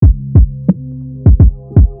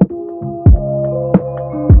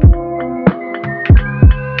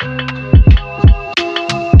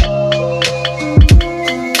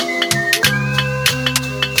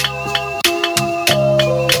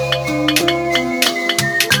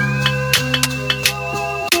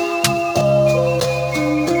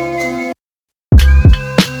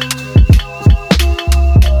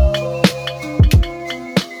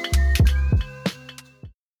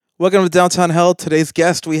Welcome to Downtown Hell. Today's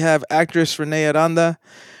guest, we have actress Renee Aranda.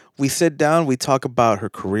 We sit down, we talk about her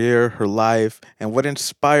career, her life, and what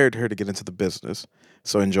inspired her to get into the business.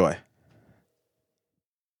 So enjoy.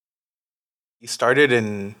 You started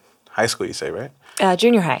in high school, you say, right?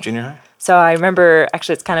 Junior high. Junior high? So I remember,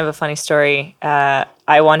 actually, it's kind of a funny story. I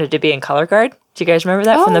wanted to be in color guard. Do you guys remember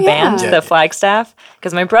that from the band, Yeah. the Flagstaff?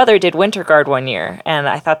 Because my brother did winter guard one year, and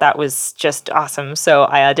I thought that was just awesome. So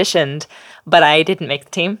I auditioned, but I didn't make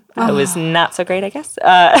the team. I was not so great, I guess.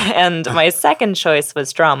 And my second choice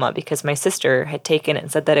was drama because my sister had taken it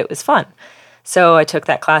and said that it was fun. So I took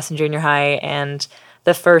that class in junior high, and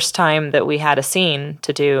the first time that we had a scene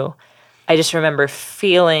to do, I just remember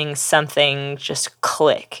feeling something just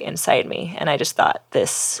click inside me, and I just thought,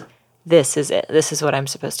 this is it. This is what I'm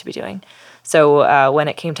supposed to be doing. So when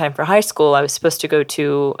it came time for high school, I was supposed to go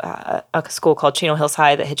to a school called Chino Hills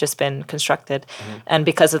High that had just been constructed, and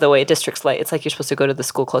because of the way districts lay, it's like you're supposed to go to the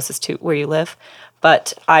school closest to where you live.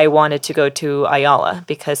 But I wanted to go to Ayala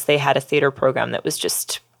because they had a theater program that was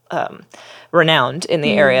just renowned in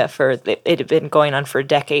the area for it had been going on for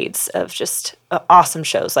decades of just awesome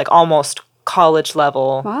shows, like almost college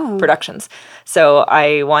level productions. So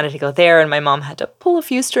I wanted to go there, and my mom had to pull a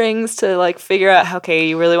few strings to like figure out, okay,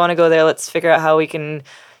 you really want to go there? Let's figure out how we can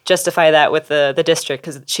justify that with the district,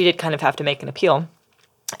 because she did kind of have to make an appeal.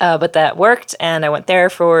 But that worked, and I went there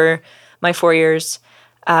for my 4 years.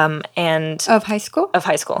 And Of high school? of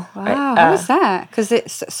high school. Wow, right? how was that? Because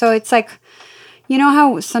it's like, you know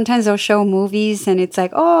how sometimes they'll show movies and it's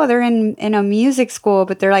like, oh, they're in a music school,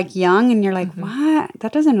 but they're like young, and you're like, what?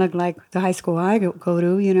 That doesn't look like the high school I go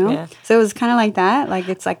to, you know? Yeah. So it was kind of like that. Like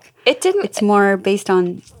it's like It didn't. it's more based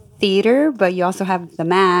on theater, but you also have the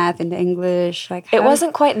math and the English. Like It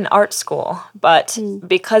wasn't quite an art school, but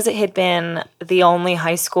because it had been the only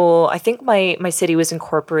high school, I think my city was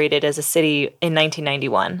incorporated as a city in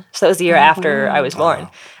 1991. So that was the year after I was born.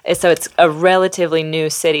 And so it's a relatively new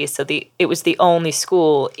city. So it was the only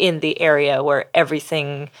school in the area where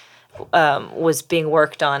everything was being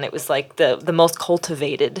worked on. It was like the most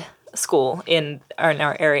cultivated school in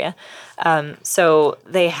our area. So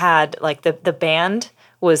they had like the band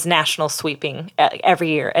was national sweeping every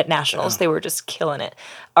year at nationals. They were just killing it.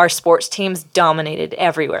 Our sports teams dominated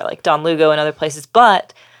everywhere, like Don Lugo and other places.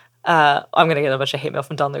 But I'm going to get a bunch of hate mail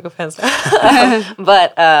from Don Lugo fans.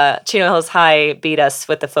 But Chino Hills High beat us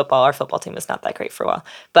with the football. Our football team was not that great for a while.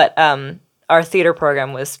 But our theater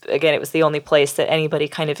program was, again, it was the only place that anybody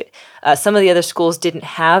kind of, some of the other schools didn't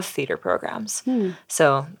have theater programs.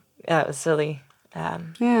 So it was really...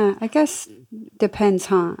 Yeah, I guess depends,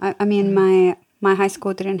 huh? I mean, my high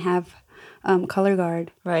school didn't have color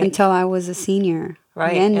guard until I was a senior.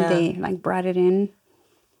 Right, Then yeah. they like brought it in.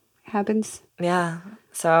 Happens. Yeah.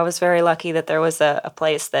 So I was very lucky that there was a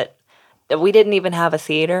place that we didn't even have a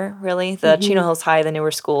theater, really. The Chino Hills High, the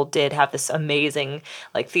newer school, did have this amazing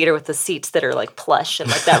like theater with the seats that are like plush and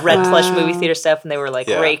like that red plush movie theater stuff, and they were like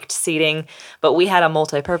raked seating. But we had a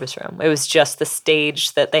multi-purpose room. It was just the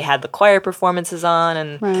stage that they had the choir performances on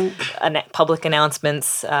and public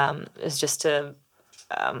announcements. It was just a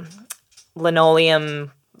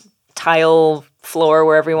linoleum tile floor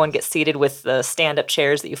where everyone gets seated with the stand-up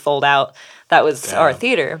chairs that you fold out. That was our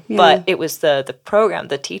theater. Yeah. But it was the program,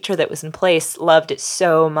 the teacher that was in place loved it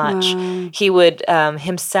so much. He would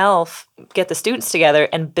himself get the students together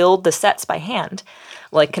and build the sets by hand,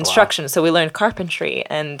 like construction. So we learned carpentry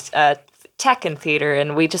and tech and theater,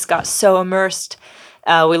 and we just got so immersed.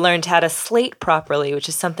 We learned how to slate properly, which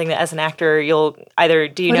is something that as an actor you'll either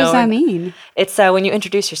What does that mean? It's when you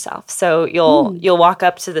introduce yourself. So you'll walk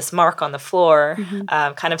up to this mark on the floor,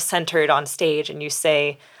 kind of centered on stage, and you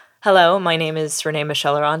say, "Hello, my name is Renee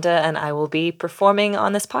Michelle Aranda, and I will be performing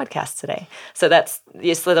on this podcast today." So that's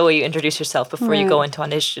just the way you introduce yourself before you go into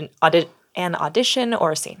an audition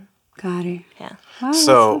or a scene. Got it. Yeah. Wow,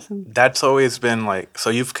 So that's awesome. that's always been like, so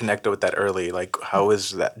you've connected with that early. Like, how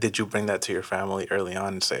is that? Did you bring that to your family early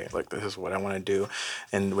on and say, like, this is what I want to do?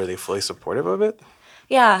 And were they fully supportive of it?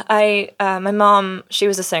 Yeah, my mom, she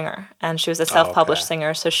was a singer, and she was a self-published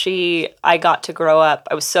singer. So I got to grow up.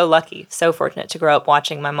 I was so lucky, so fortunate to grow up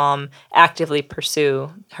watching my mom actively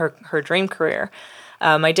pursue her dream career.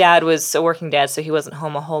 My dad was a working dad, so he wasn't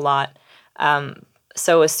home a whole lot.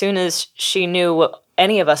 So as soon as she knew what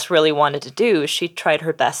any of us really wanted to do, she tried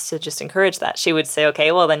her best to just encourage that. She would say,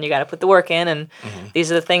 okay, well, then you got to put the work in, and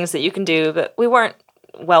these are the things that you can do. But we weren't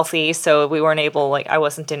wealthy, so we weren't able, like, I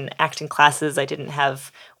wasn't in acting classes. I didn't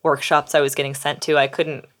have workshops I was getting sent to. I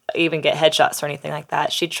couldn't even get headshots or anything like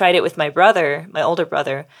that. She tried it with my brother, my older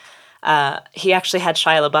brother. He actually had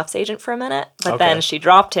Shia LaBeouf's agent for a minute, but then she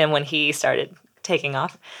dropped him when he started taking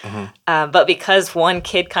off. But because one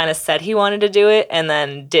kid kind of said he wanted to do it and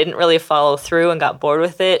then didn't really follow through and got bored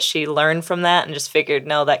with it, she learned from that and just figured,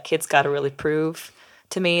 no, that kid's got to really prove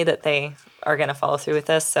to me that they are going to follow through with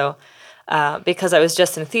this. So because I was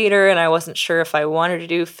just in theater and I wasn't sure if I wanted to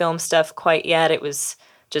do film stuff quite yet, it was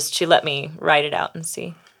just she let me write it out and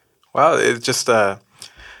see. Wow, it's just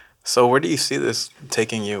so where do you see this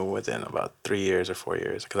taking you within about 3 years or 4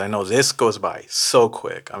 years? Because I know this goes by so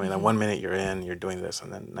quick. I mean, like 1 minute you're in, you're doing this,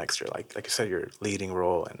 and then next year, like you said, you're leading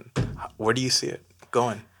role. And where do you see it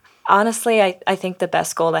going? Honestly, I think the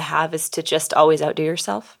best goal to have is to just always outdo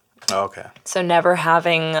yourself. Oh, okay. So never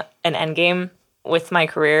having an end game with my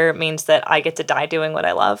career means that I get to die doing what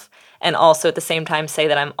I love, and also at the same time say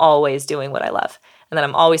that I'm always doing what I love, and that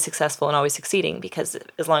I'm always successful and always succeeding, because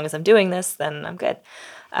as long as I'm doing this, then I'm good.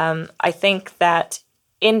 I think that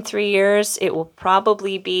in 3 years, it will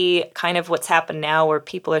probably be kind of what's happened now, where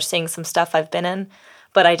people are seeing some stuff I've been in.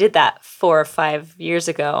 But I did that 4 or 5 years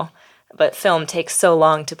ago. But film takes so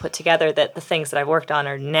long to put together that the things that I've worked on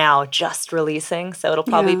are now just releasing. So it'll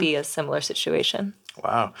probably be a similar situation.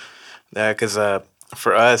 Wow. Yeah, because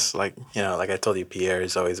for us, like, like I told you, Pierre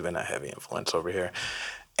has always been a heavy influence over here.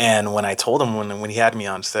 And when I told him, when he had me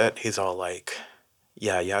on set, he's all like,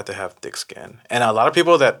 yeah, you have to have thick skin. And a lot of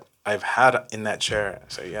people that I've had in that chair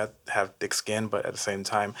say you have to have thick skin, but at the same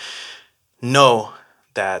time, know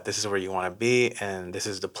that this is where you want to be and this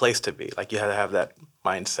is the place to be. Like, you have to have that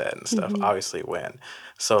mindset and stuff, obviously, when.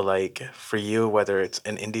 So, like, for you, whether it's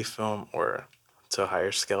an indie film or to a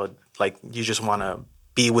higher scale, like, you just want to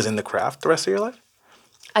be within the craft the rest of your life?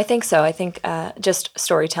 I think so. I think just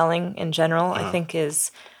storytelling in general, I think is...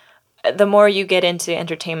 The more you get into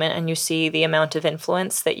entertainment and you see the amount of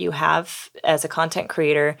influence that you have as a content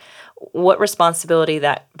creator, what responsibility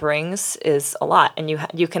that brings is a lot. And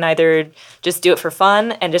you can either just do it for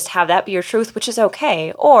fun and just have that be your truth, which is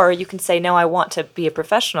okay, or you can say, no, I want to be a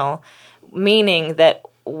professional, meaning that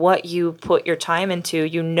what you put your time into,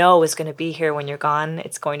 is going to be here when you're gone.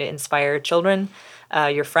 It's going to inspire children,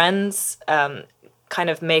 your friends, kind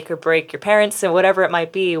of make or break your parents, and whatever it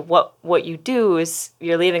might be, what you do is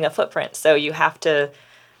you're leaving a footprint. So you have to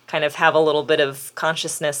kind of have a little bit of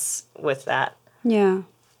consciousness with that. Yeah.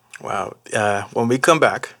 Wow. When we come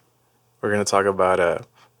back, we're going to talk about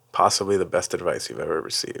possibly the best advice you've ever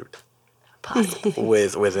received. Possibly.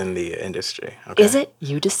 Within the industry. Okay? Is it?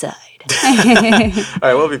 You decide. All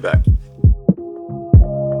right, we'll be back.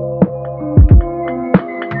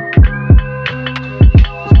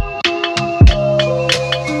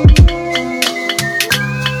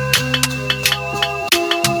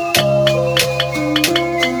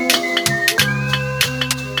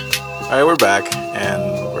 All right, we're back,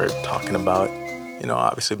 and we're talking about,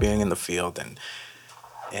 obviously being in the field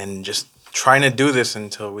and just trying to do this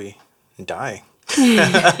until we die.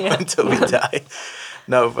 Until we die.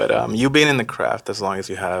 No, but you being in the craft as long as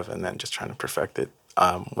you have, and then just trying to perfect it.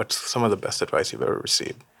 What's some of the best advice you've ever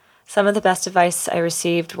received? Some of the best advice I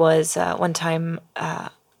received was one time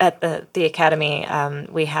at the academy,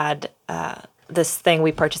 we had this thing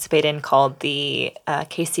we participate in called the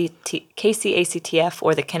KCACTF,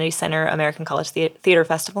 or the Kennedy Center American College Theater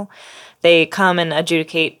Festival. They come and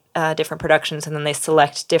adjudicate different productions, and then they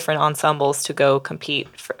select different ensembles to go compete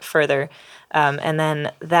further. And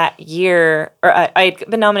then that year, or I'd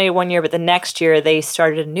been nominated 1 year, but the next year they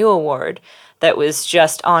started a new award that was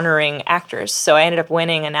just honoring actors. So I ended up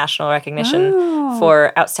winning a national recognition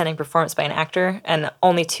for outstanding performance by an actor, and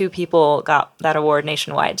only 2 people got that award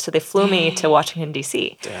nationwide. So they flew me to Washington,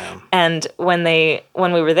 D.C. Damn. And when we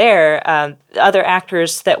were there, other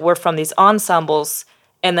actors that were from these ensembles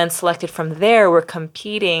and then selected from there were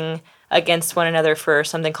competing against one another for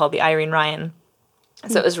something called the Irene Ryan.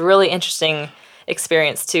 So it was really interesting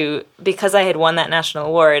experience too, because I had won that national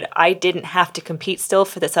award. I didn't have to compete still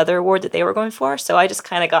for this other award that they were going for, so I just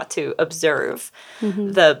kind of got to observe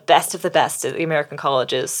the best of the best at the American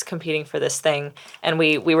colleges competing for this thing. And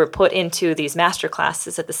we were put into these master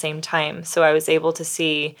classes at the same time, so I was able to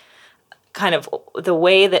see kind of the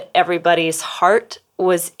way that everybody's heart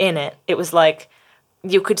was in it. It was like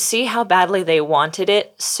you could see how badly they wanted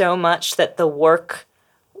it, so much that the work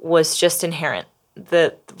was just inherent.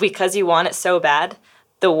 Because you want it so bad,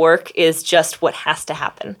 the work is just what has to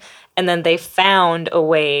happen. And then they found a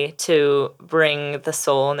way to bring the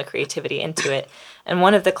soul and the creativity into it. And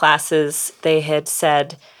one of the classes, they had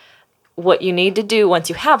said, what you need to do once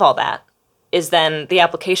you have all that is then the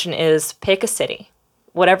application is pick a city,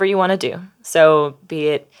 whatever you want to do. So be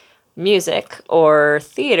it music or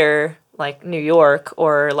theater, like New York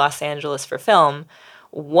or Los Angeles for film,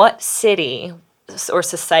 what city or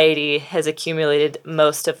society has accumulated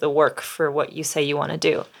most of the work for what you say you want to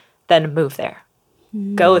do, then move there.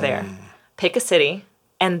 Go there. Pick a city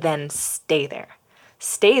and then stay there.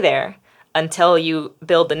 Stay there until you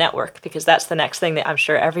build the network, because that's the next thing that I'm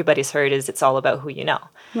sure everybody's heard is it's all about who you know.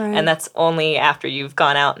 Right. And that's only after you've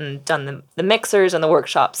gone out and done the mixers and the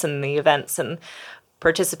workshops and the events and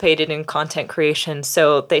participated in content creation.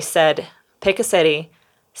 So they said, pick a city,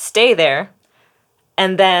 stay there,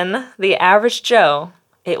 and then the average Joe,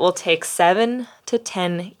 it will take 7 to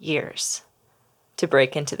 10 years to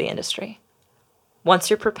break into the industry. Once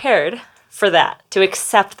you're prepared for that, to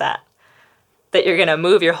accept that you're going to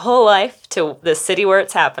move your whole life to the city where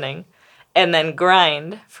it's happening and then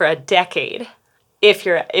grind for a decade if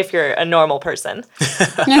you're a normal person,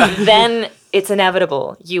 then it's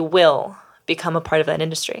inevitable. You will become a part of that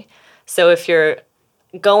industry. So if you're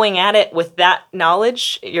going at it with that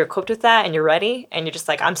knowledge, you're equipped with that and you're ready and you're just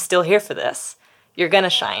like, I'm still here for this, you're going to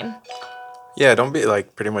shine. Yeah, don't be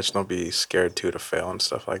like, pretty much don't be scared to fail and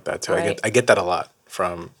stuff like that too. Right. I get that a lot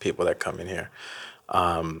from people that come in here.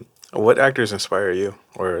 What actors inspire you,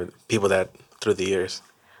 or people that through the years?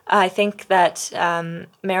 I think that Meryl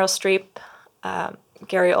Streep,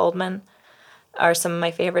 Gary Oldman are some of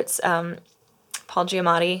my favorites. Paul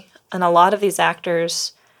Giamatti, and a lot of these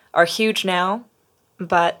actors are huge now,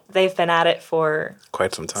 but they've been at it for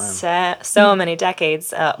Quite some time. so many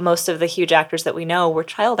decades. Most of the huge actors that we know were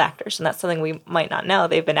child actors, and that's something we might not know.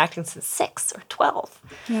 They've been acting since 6 or 12.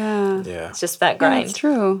 Yeah. Yeah. It's just that Yeah, grind. that's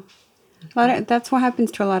true. That's what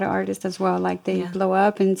happens to a lot of artists as well. Like they blow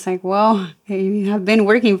up, and it's like, well, you have been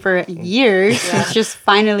working for years. It's just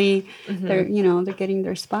finally they're getting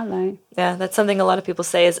their spotlight. Yeah, that's something a lot of people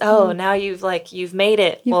say is, oh, now you've made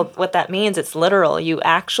it. Well, what that means, it's literal. You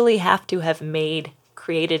actually have to have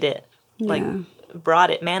created it,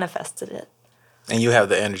 brought it, manifested it. And you have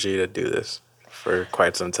the energy to do this for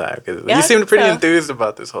quite some time, because Yeah, you seem pretty so. enthused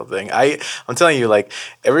about this whole thing. I'm telling you, like,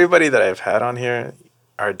 everybody that I've had on here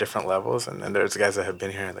are at different levels, and then there's guys that have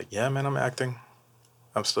been here and like, yeah, man, I'm acting,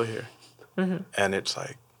 I'm still here, and it's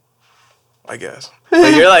like, I guess,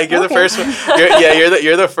 but you're the first one.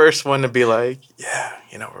 You're the first one to be like, yeah,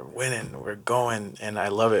 we're winning, we're going, and I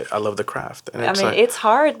love it. I love the craft. And It's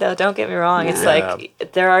hard though. Don't get me wrong. It's Yeah.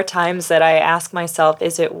 like there are times that I ask myself,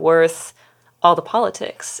 is it worth all the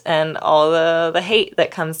politics and all the hate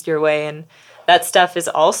that comes your way? And that stuff is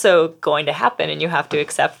also going to happen, and you have to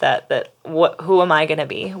accept that who am I going to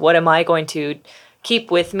be? What am I going to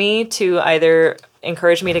keep with me to either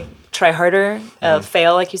encourage me to try harder,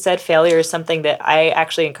 fail, like you said. Failure is something that I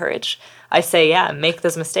actually encourage. I say, yeah, make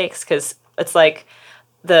those mistakes, because it's like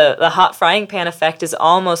the hot frying pan effect is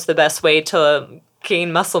almost the best way to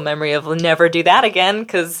gain muscle memory of never do that again,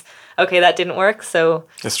 because, okay, that didn't work, so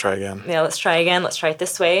let's try again. Yeah, let's try again. Let's try it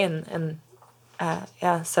this way,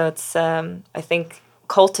 so it's I think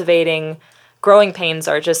cultivating growing pains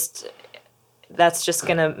are that's just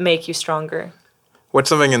gonna make you stronger. What's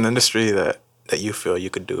something in the industry that you feel you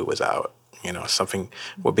could do without? Something,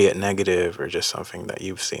 would be it negative or just something that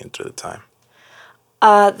you've seen through the time?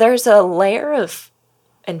 There's a layer of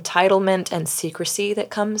entitlement and secrecy that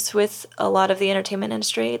comes with a lot of the entertainment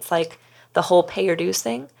industry. It's like the whole pay your dues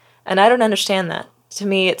thing, and I don't understand that. To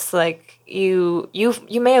me, it's like you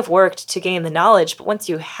may have worked to gain the knowledge, but once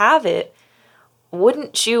you have it,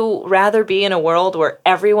 wouldn't you rather be in a world where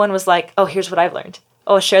everyone was like, oh, here's what I've learned.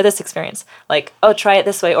 Oh, share this experience. Like, oh, try it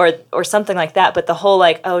this way, or something like that. But the whole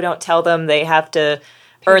like, oh, don't tell them they have to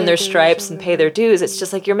earn their stripes and pay their dues. It's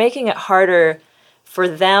just like you're making it harder for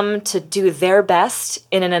them to do their best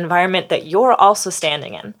in an environment that you're also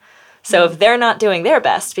standing in. So if they're not doing their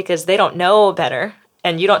best because they don't know better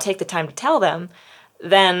and you don't take the time to tell them,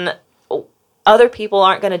 then other people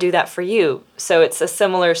aren't going to do that for you. So it's a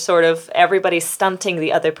similar sort of everybody's stunting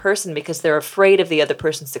the other person because they're afraid of the other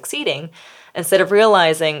person succeeding, instead of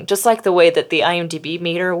realizing, just like the way that the IMDb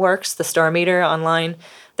meter works, the star meter online,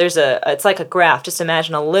 it's like a graph. Just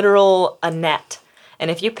imagine a net. And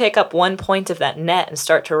if you pick up one point of that net and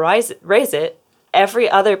start to raise it, every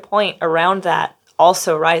other point around that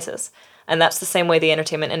also rises. And that's the same way the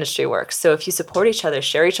entertainment industry works. So if you support each other,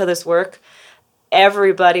 share each other's work,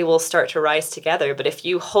 everybody will start to rise together. But if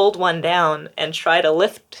you hold one down and try to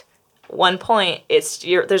lift one point,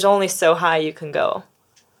 there's only so high you can go.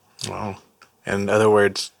 Wow. In other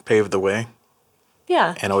words, pave the way.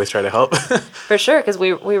 Yeah. And always try to help. For sure, because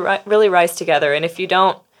we really rise together. And if you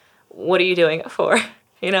don't, what are you doing it for?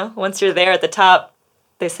 Once you're there at the top,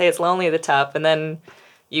 they say it's lonely at the top, and then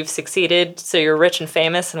you've succeeded, so you're rich and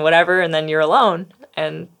famous and whatever, and then you're alone.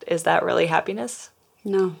 And is that really happiness?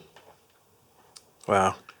 No.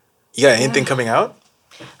 Wow. You got anything coming out?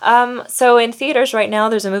 So in theaters right now,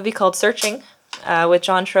 there's a movie called Searching with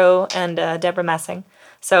John Cho and Deborah Messing.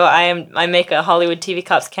 So I make a Hollywood TV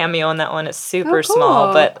Cops cameo in that one. It's super Oh, cool.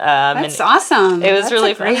 small, but That's awesome. It was That's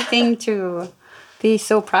really a great fun. thing to be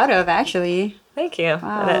so proud of, actually. Thank you.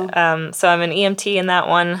 Wow. So I'm an EMT in that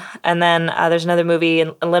one, and then there's another movie,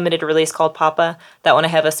 a limited release called Papa. That one I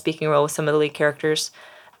have a speaking role with some of the lead characters,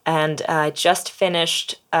 and I just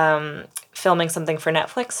finished filming something for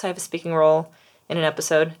Netflix. I have a speaking role in an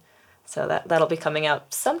episode, so that'll be coming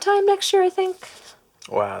out sometime next year, I think.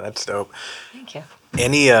 Wow, that's dope. Thank you.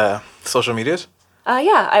 Any social medias?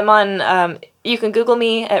 Yeah, I'm on. You can Google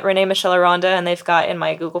me at Renee Michelle Aranda, and they've got in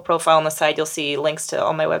my Google profile on the side, you'll see links to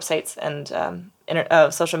all my websites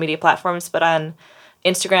and social media platforms. But on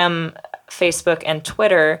Instagram, Facebook, and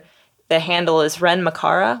Twitter, the handle is Ren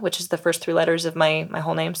Makara, which is the first 3 letters of my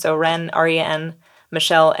whole name. So Ren, R-E-N,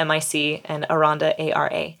 Michelle, M-I-C, and Aranda,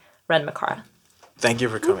 A-R-A. Ren Makara. Thank you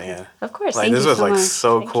for coming in. Of course. Like Thank this you was so like much.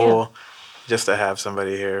 so Thank cool, just to have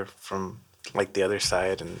somebody here from like the other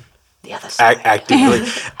side and The other side. actively,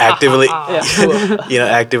 Yeah.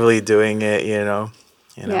 actively doing it. You know.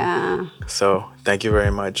 Yeah. So thank you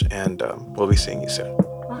very much, and we'll be seeing you soon.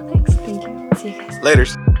 Well, thanks. Thank you. See you guys.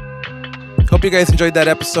 Laters. Hope you guys enjoyed that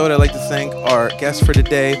episode. I'd like to thank our guest for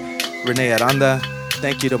today, Renee Aranda.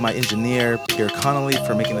 Thank you to my engineer, Pierre Connolly,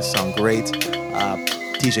 for making this sound great.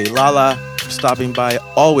 DJ Lala for stopping by.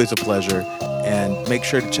 Always a pleasure. And make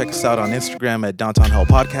sure to check us out on Instagram at Downtown Hell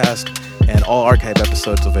Podcast, and all archive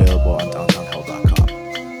episodes available on Downtown